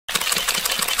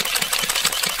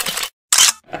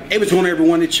Hey, what's going on,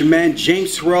 everyone? It's your man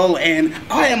James Terrell, and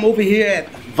I am over here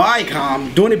at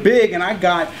Viacom doing it big, and I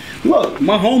got, look,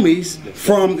 my homies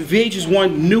from the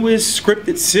VH1 newest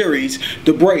scripted series,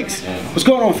 The Breaks. What's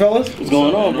going on, fellas? What's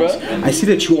going on, bro? I see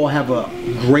that you all have a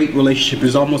great relationship.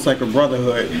 It's almost like a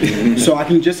brotherhood. So I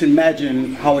can just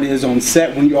imagine how it is on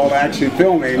set when you all are actually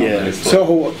filming. Yeah.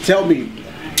 So tell me,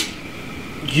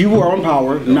 you were on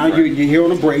Power, now you're here on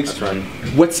The Breaks. That's right.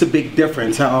 What's the big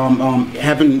difference?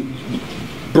 Having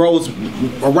bros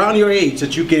around your age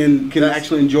that you can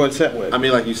actually enjoy the set with. I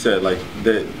mean, like you said, like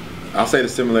I'll say the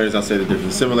similarities, I'll say the difference.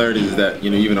 The similarities is that, you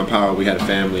know, even on Power we had a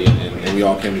family and we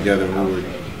all came together and we were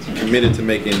committed to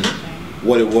making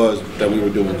what it was that we were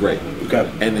doing great. Okay.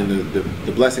 And then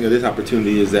the blessing of this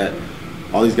opportunity is that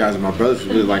all these guys are my brothers,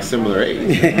 we're like similar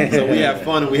age. So we have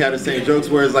fun and we have the same jokes,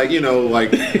 where it's like, you know,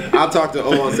 like I'll talk to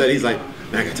O on set, he's like,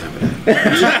 I ain't got time for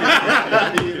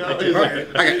that. You know, he's like,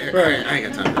 I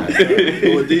ain't got time for that.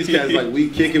 But with these guys, like, we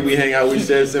kick it, we hang out, we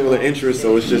share similar interests,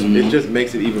 so it just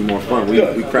makes it even more fun.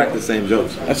 We crack the same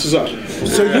jokes. That's what's up.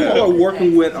 So you all are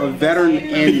working with a veteran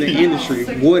in the industry,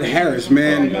 Wood Harris,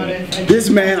 man. This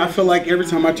man, I feel like every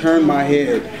time I turn my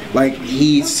head, like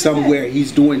he's somewhere,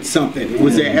 he's doing something.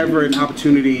 Was there ever an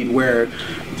opportunity where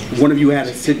one of you had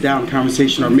a sit-down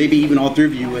conversation, or maybe even all three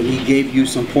of you, and he gave you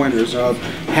some pointers of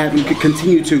having to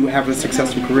continue to have a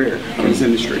successful career in this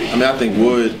industry? I mean, I think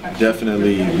Wood,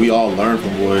 definitely, we all learn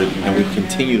from Wood, and we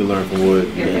continue to learn from Wood.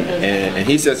 And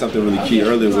he said something really key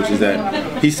earlier, which is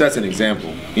that he sets an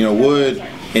example. You know, Wood,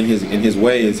 in his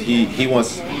way, is he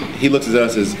looks at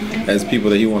us as people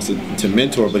that he wants to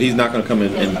mentor, but he's not going to come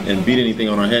in and beat anything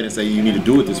on our head and say you need to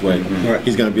do it this way. Right.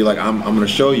 He's going to be like, I'm going to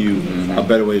show you a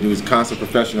better way to do it. He's a constant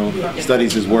professional,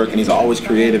 studies his work, and he's always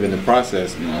creative in the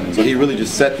process. So he really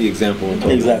just set the example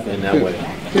in that way.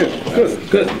 Yeah,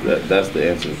 good. That's the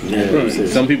answer. Yeah. Right.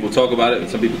 Some people talk about it, and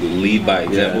some people lead by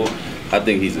example. Yeah. I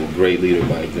think he's a great leader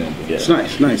by example. Yeah. It's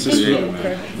nice.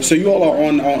 So you all are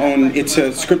on it's a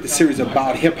scripted series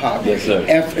about hip hop. Yes, sir.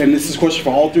 And this is a question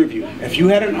for all three of you. If you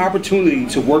had an opportunity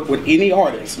to work with any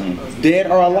artist, dead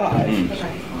or alive,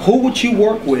 who would you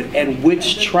work with, and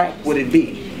which track would it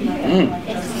be?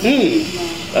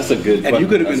 That's a good question. And you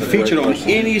could have been featured on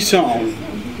any song.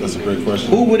 That's a great question.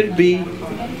 Who would it be,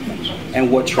 and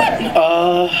what track?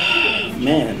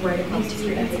 Man,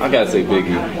 I gotta say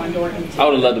Biggie. I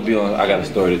would have loved to be on I Got a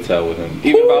Story to Tell with him.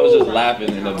 Even if I was just laughing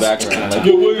in the background, like,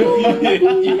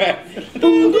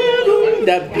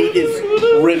 that beat is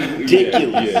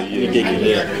ridiculous.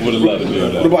 Yeah. Would have loved to be on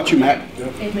that. What about you, Matt?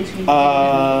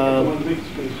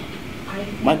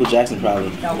 Michael Jackson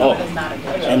probably. Oh,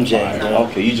 MJ. Bro.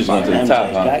 okay, you just went to the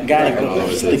top, huh? Gotta go.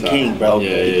 It's the king, bro.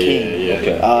 Yeah, the king.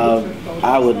 Okay.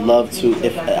 I would love to,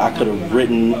 if I could have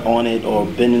written on it or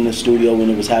been in the studio when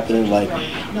it was happening, like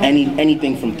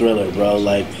anything from Thriller, bro.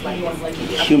 Like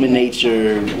Human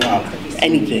Nature,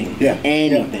 anything. Yeah.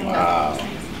 Anything. Wow.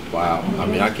 I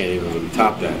mean, I can't even really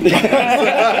top that.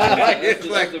 It's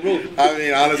like, I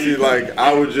mean, honestly, like,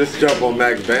 I would just jump on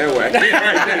Mack's bandwagon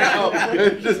right now.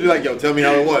 Just be like, yo, tell me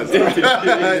how it was. Yo,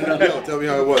 tell me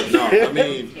how it was. No, I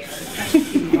mean,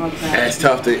 it's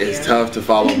tough to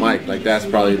follow Mike. Like, that's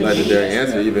probably a legendary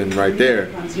answer, even right there.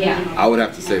 I would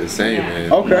have to say the same,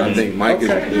 man. Okay. I think Mike is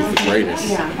the greatest.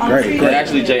 Great.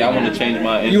 Actually, Jay, I want to change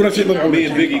my answer. You want to see? Look, me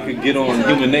and Biggie could get on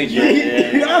Human Nature.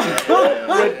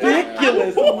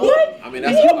 Ridiculous. What? I mean,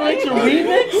 that's Human Nature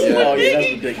remix? Yeah. Oh yeah,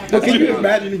 that's ridiculous. But can you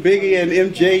imagine Biggie and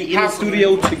MJ in the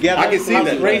studio together? I can see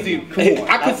that. Crazy.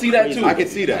 I could see that too. I can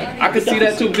see that. I could see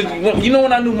that too, because you know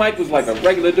when I knew Mike was like a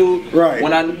regular dude. Right.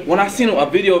 When I seen a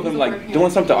video of him like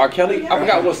doing something to R. Kelly, I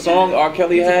forgot what song R.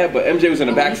 Kelly had, but MJ was in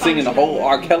the back singing the whole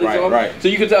R. Kelly song. Right. So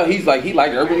you could tell he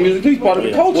liked urban music. He's part of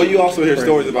the culture. Well, you also hear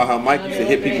stories about how Mike used to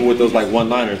hit people with those like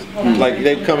one-liners. Like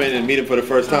they'd come in and meet him for the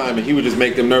first time, and he would just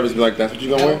make them nervous. And be like, "That's what you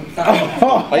gonna wear?"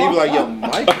 Like he'd be like, "Yo,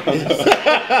 Mike."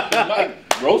 Mike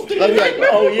roasted. I'd be like,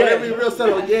 Oh, yeah. Whatever you real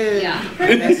subtle. Yeah.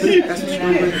 That's what you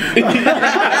gonna wear.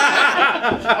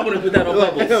 I would have put that on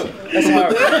Bubbles. That's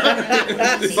hard.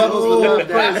 Bubbles was not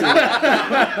crazy.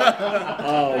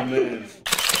 Oh man.